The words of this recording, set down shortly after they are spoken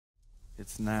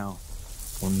It's now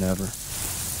or never.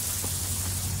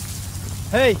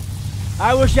 Hey,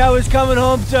 I wish I was coming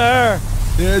home to her.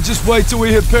 Yeah, just wait till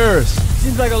we hit Paris.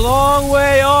 Seems like a long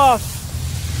way off.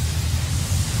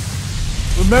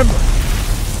 Remember,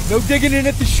 no digging in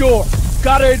at the shore.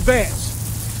 Gotta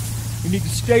advance. You need to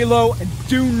stay low and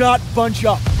do not bunch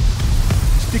up.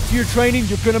 Stick to your training,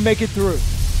 you're gonna make it through.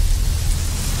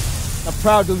 I'm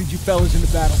proud to lead you fellas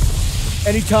into battle.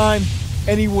 Anytime,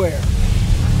 anywhere.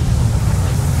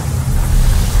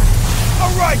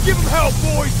 All right, give him hell,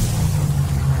 boys!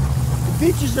 The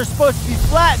beaches are supposed to be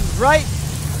flattened, right?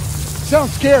 Sound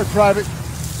scared, Private.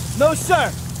 No,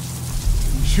 sir.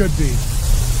 You should be.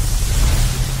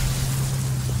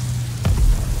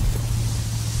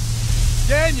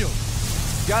 Daniel,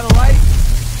 got a light?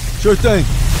 Sure thing.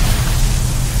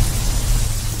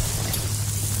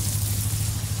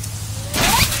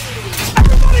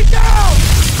 Everybody down!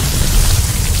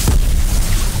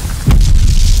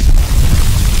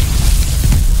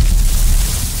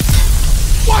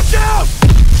 Watch out!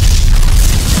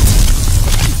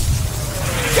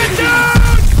 Get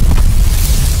down!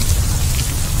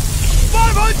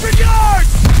 500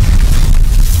 yards!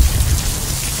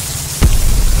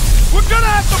 We're gonna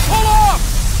have to pull off!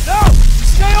 No!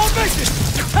 Stay on mission!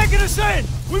 You're taking us in!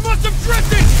 We must have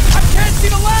drifted! I can't see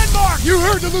the landmark! You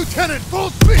heard the lieutenant! Full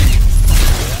speed!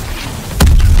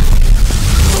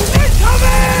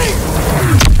 Incoming!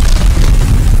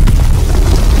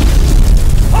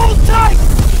 Hold tight!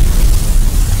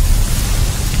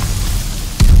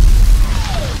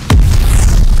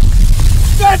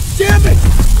 God damn it!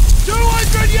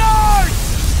 200 yards!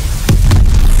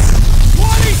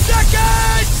 20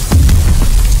 seconds!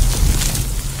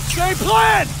 Same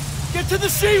plan! Get to the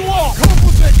seawall!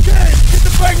 Complicate! Get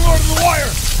the Bangalore to the wire!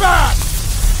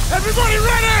 Fast! Everybody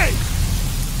ready!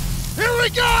 Here we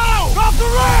go! Off the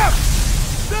ramp!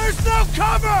 There's no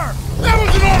cover! That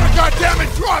was an order,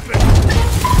 goddammit! Drop it!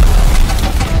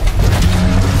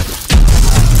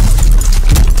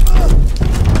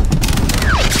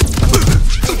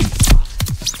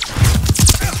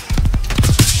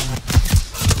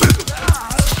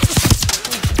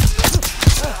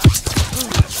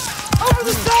 Over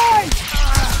the side!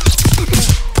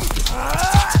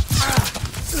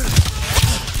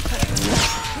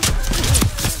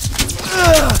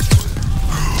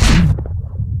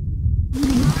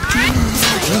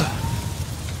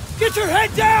 Get your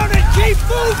head down and keep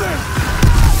moving!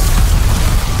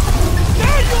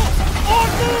 Daniel! On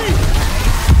me!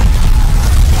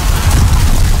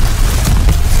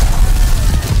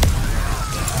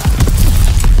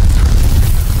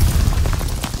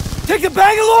 Take the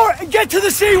Bangalore and get to the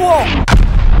seawall!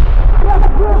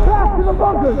 Back to the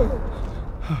bunker!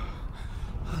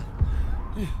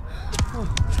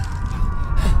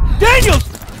 Daniels!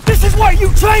 This is what you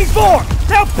trained for!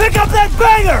 Now pick up that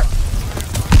banger!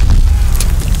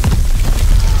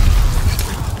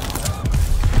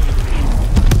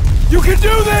 You can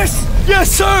do this! Yes,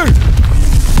 sir!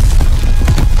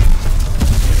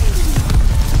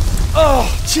 Oh,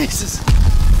 Jesus!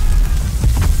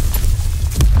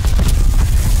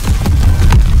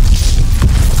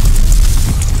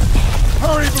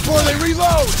 Hurry before they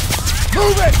reload!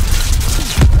 Move it!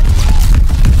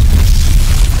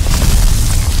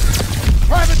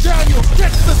 Private Daniel,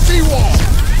 get to the seawall!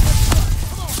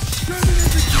 Come on, turn it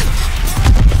into you!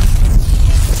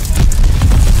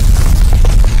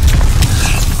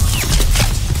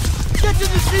 Get to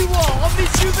the seawall! I'll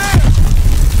meet you there!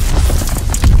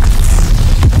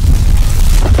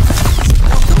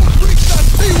 Now don't reach that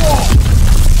seawall!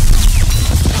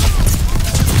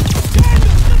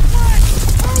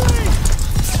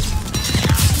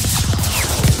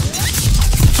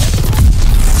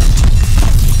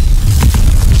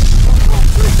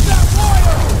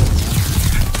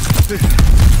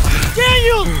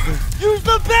 Daniel! Use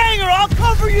the banger! I'll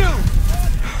cover you!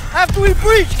 After we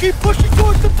breach, keep pushing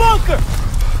towards the bunker!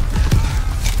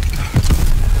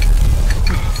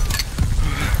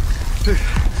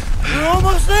 We're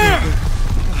almost there!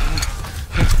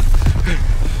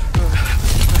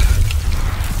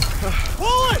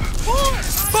 Pull it! Pull it!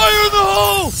 Fire in the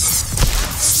hole!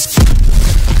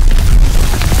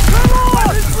 Come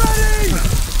on! It's ready!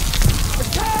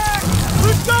 Attack!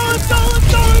 Let's go! Let's go! Let's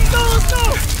go! Let's go! Let's go!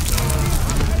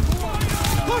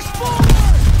 Push forward!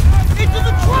 Into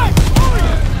the track! Hurry!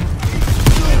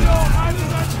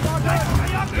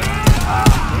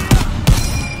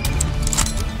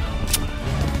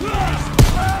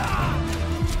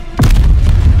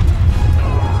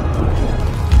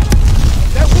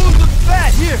 That wound looks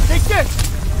bad! Here, take this!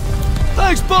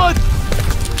 Thanks, bud!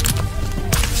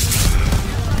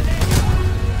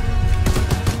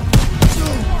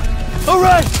 All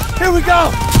right, here we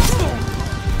go!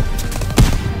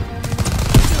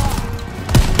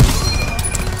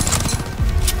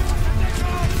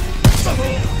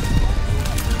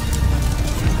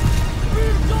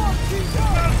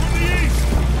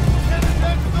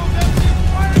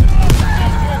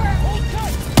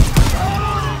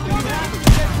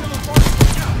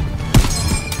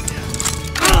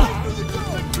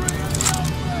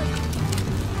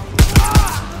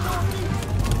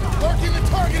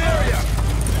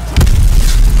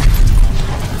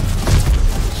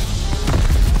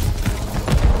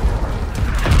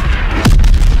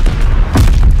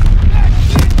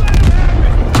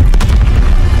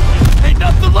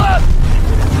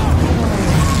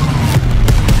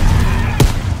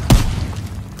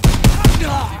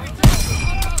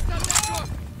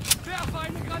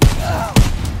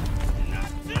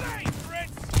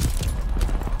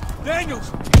 Daniels!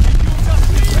 Clear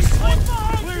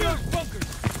those bunkers!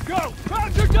 Go!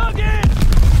 Crowds are dug in!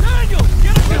 Daniels!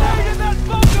 Get a grenade in that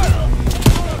bunker!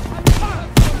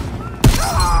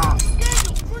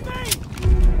 Daniels! Grenade!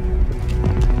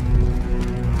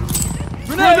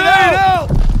 Grenade out!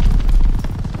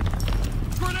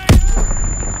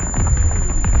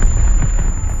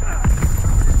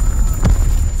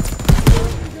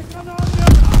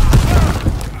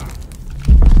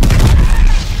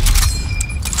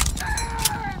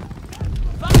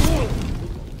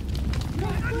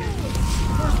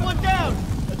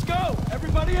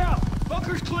 Everybody out!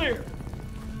 Bunker's clear!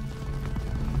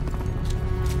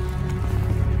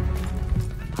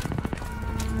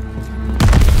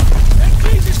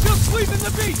 MPs are still sweeping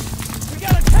the beach! We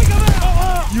gotta take them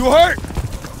out! You hurt?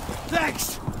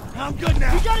 Thanks! I'm good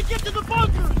now! We gotta get to the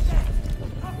bunkers!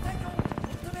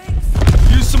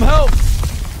 Use some help!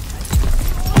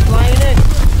 Flying in!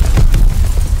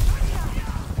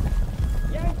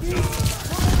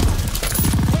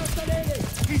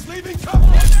 He's leaving cover!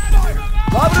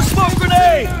 Lob a smoke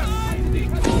grenade!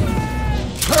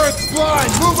 Turret's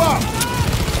blind! Move up!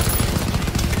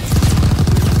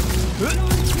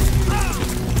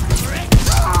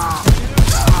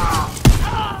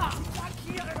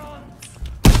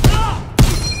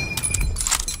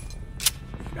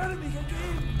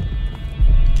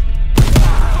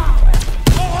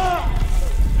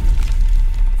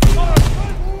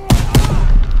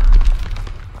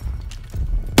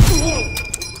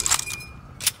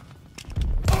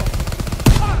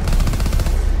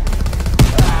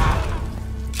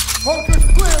 Bunker's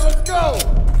clear, let's go!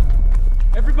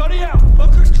 Everybody out!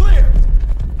 Bunker's clear!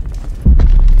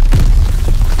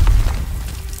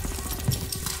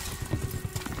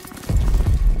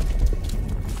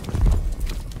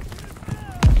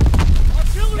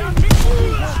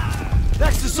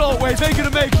 Next assault wave ain't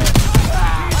gonna make it!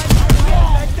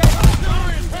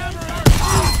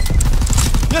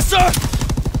 Yes, sir!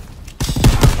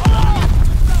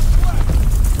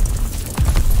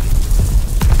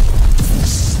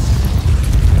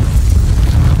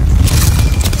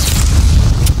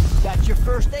 That's your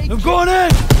first aid I'm kit. going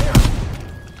in!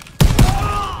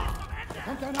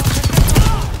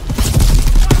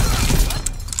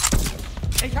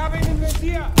 Ich habe ihn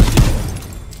investiert!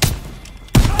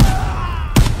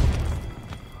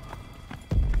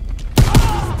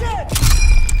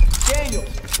 Daniel,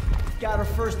 got her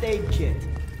first aid kit.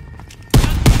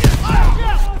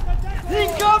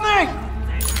 Incoming!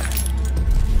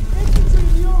 Infantry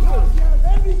in the open!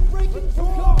 Enemies breaking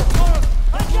through cover!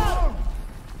 I got him!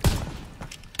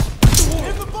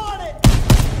 In the bonnet!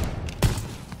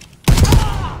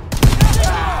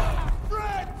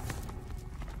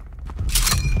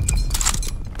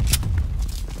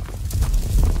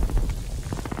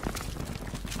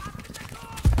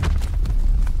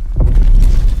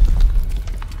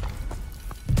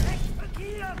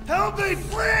 Help me,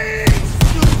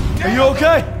 please! Are you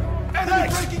okay?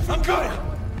 Thanks! I'm good!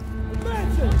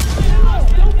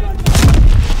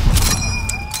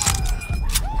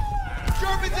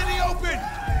 Germans in the open!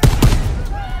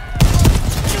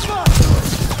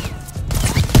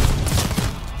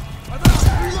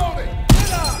 I'm reloading!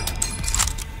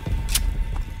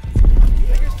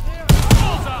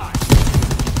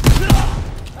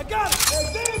 I got it!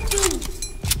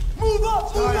 Move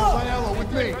up! Move up! Zanello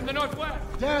with me. From the northwest.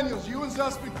 Daniels, you and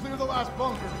Zussman clear the last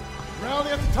bunker.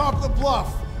 Rally at the top of the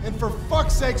bluff. And for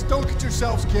fuck's sakes, don't get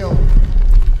yourselves killed.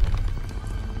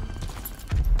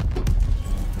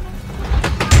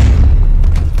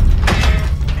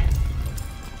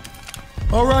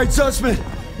 All right, Sussman.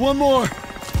 One more.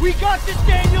 We got this,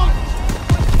 Daniel!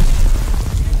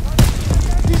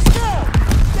 He's down!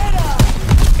 Dead eye!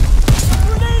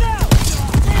 Grenade out!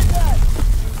 Stand back!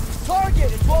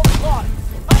 Target at 12 o'clock!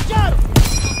 I got him!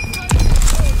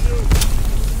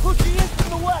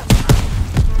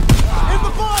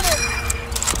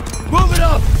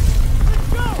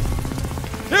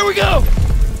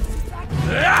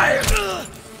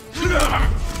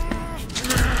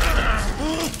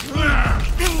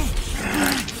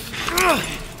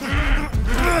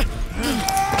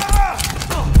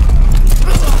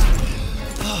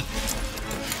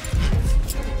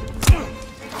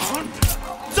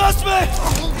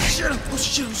 Oh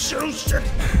shit, oh shit, oh shit!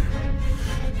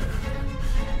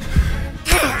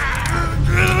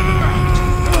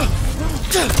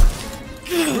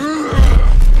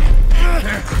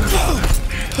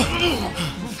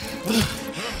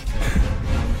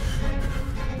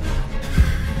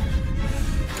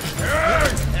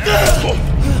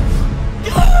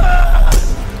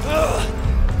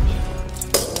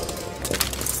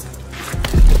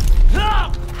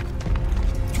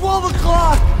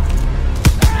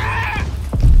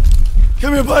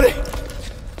 Come here, buddy.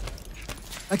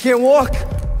 I can't walk.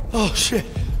 Oh, shit.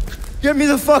 Get me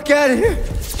the fuck out of here.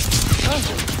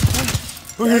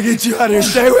 We're gonna get you out of here.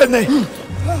 Stay with me.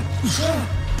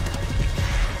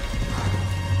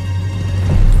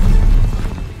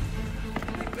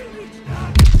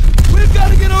 We've got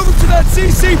to get over to that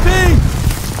CCP.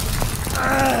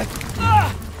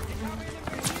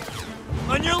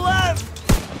 On your left.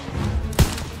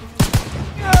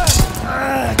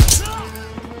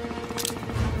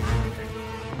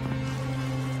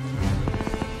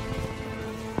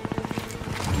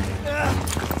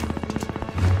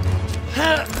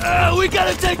 We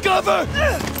gotta take cover!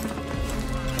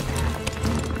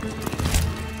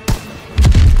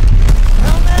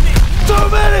 How many? Too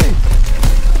many!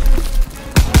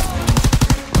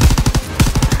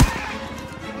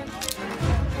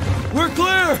 We're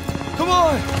clear! Come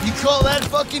on! You call that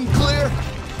fucking clear?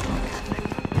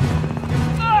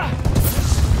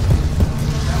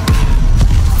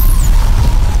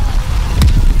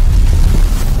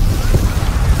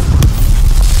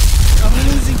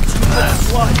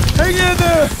 Hang in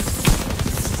there!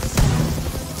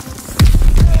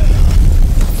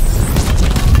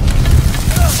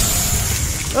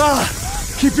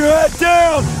 Keep your head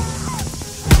down!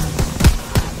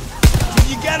 Did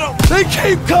you get him? They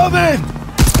keep coming!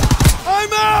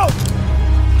 I'm out!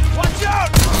 Watch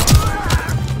out!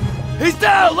 He's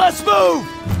down! Let's move!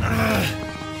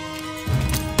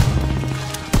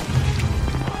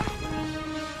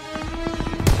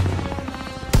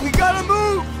 We gotta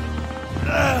move!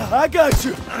 I got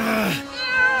you!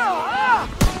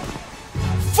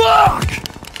 Fuck!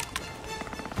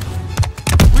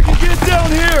 We can get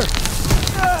down here!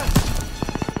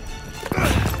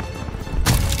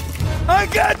 I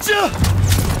got you!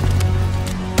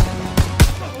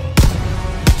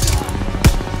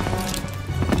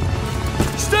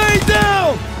 Stay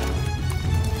down!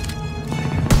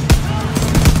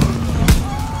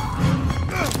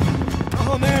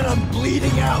 Oh man, I'm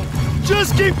bleeding out.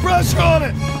 Just keep pressure on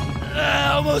it!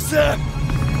 Almost there!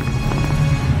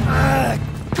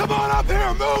 Come on up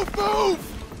here, move, move!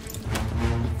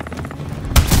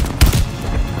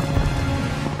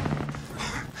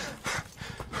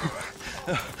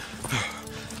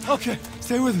 Okay,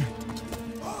 stay with me.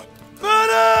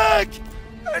 Medic!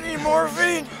 I need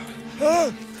morphine.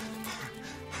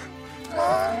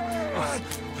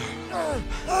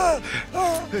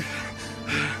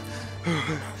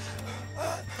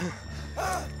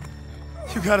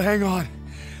 You gotta hang on.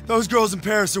 Those girls in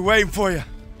Paris are waiting for you.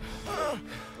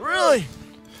 Really?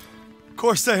 Of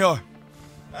course they are.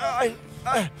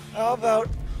 How about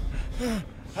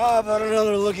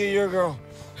another look at your girl?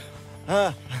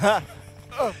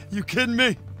 You kidding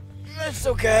me? It's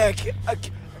okay. I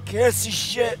can't see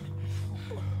shit.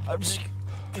 I'm just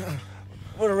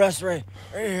gonna rest right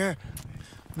here.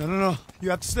 No. You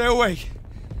have to stay awake.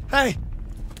 Hey,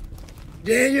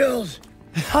 Daniels,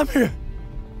 I'm here.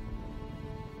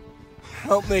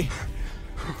 help me.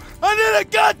 I need a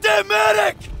goddamn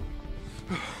medic!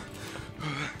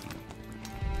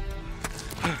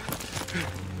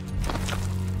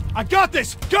 I got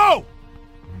this! Go!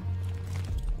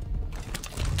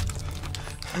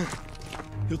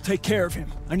 He'll take care of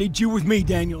him. I need you with me,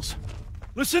 Daniels.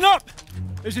 Listen up!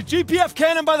 There's a GPF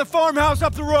cannon by the farmhouse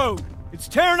up the road. It's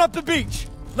tearing up the beach.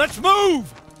 Let's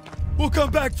move! We'll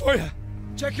come back for you.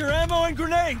 Check your ammo and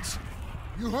grenades.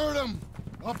 You heard him!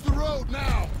 Up the road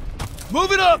now!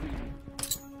 Move it up!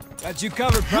 Got you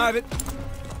covered, Private.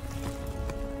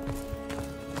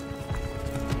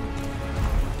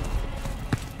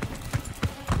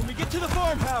 When we get to the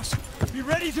farmhouse, be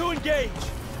ready to engage.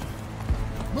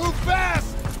 Move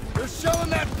fast! They're shelling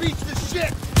that beach to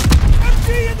shit!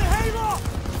 MG in the hayloft!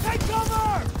 Take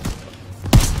cover!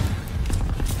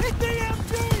 Hit the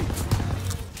MG!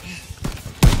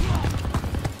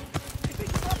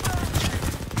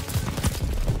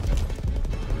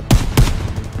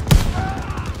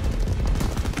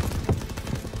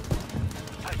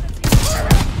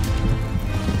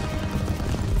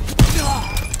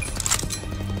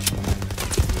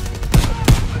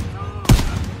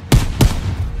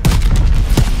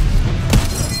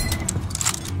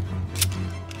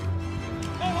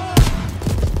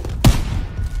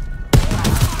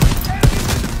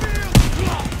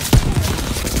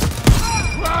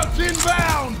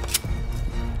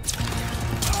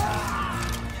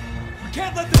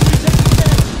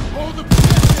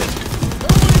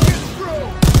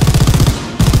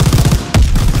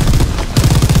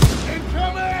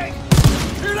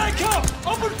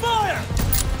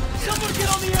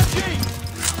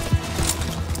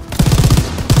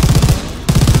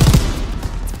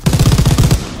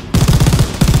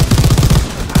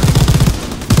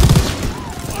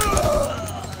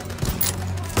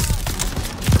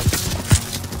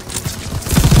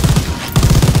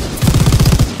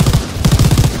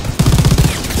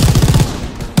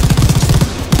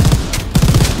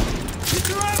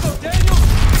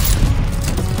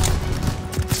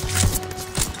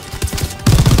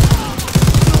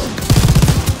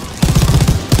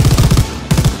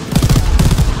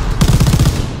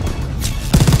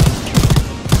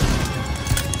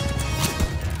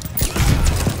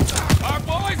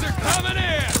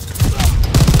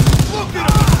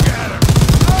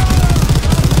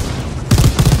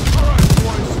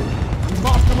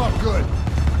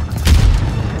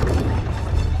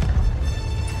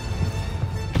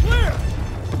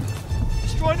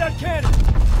 that cannon!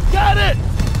 Got it!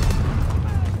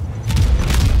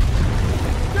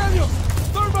 Daniel!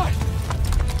 Thermite!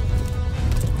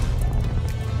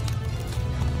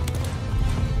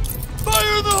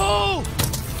 Fire in the hole!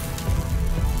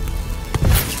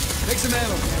 Take some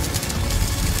ammo.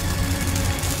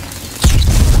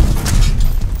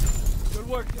 Good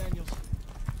work, Daniels.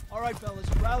 All right, fellas,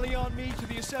 rally on me to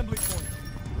the assembly point.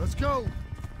 Let's go.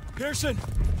 Pearson,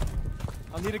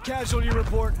 I'll need a casualty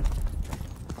report.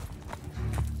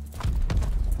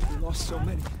 We lost so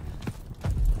many.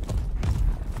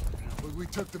 But we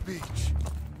took the beach.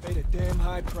 Paid a damn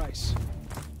high price.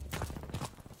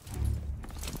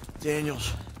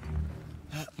 Daniels.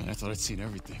 Man, I thought I'd seen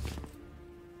everything.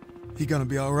 He gonna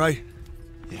be all right?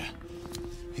 Yeah,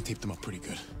 he taped them up pretty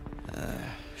good.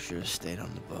 Should have stayed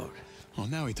on the boat. Well,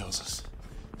 now he tells us.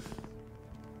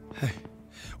 Hey,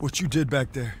 what you did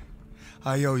back there,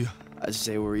 I owe you. I'd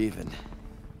say we're even.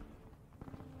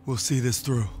 We'll see this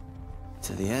through.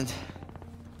 To the end?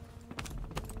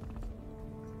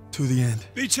 To the end.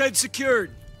 Beachhead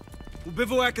secured. We'll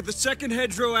bivouac at the second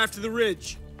hedgerow after the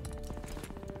ridge.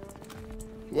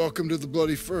 Welcome to the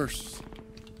Bloody First.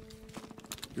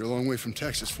 You're a long way from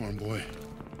Texas, farm boy.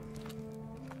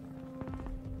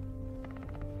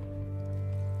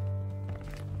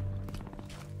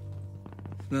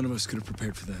 None of us could have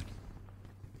prepared for that.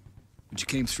 But you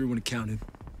came through when it counted.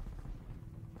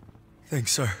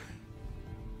 Thanks, sir.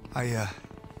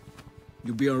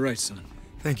 You'll be all right, son.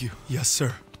 Thank you. Yes,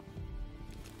 sir.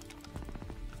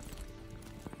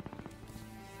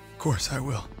 Of course I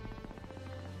will.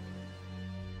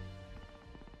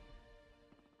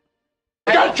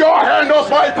 Get your hand off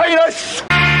my penis!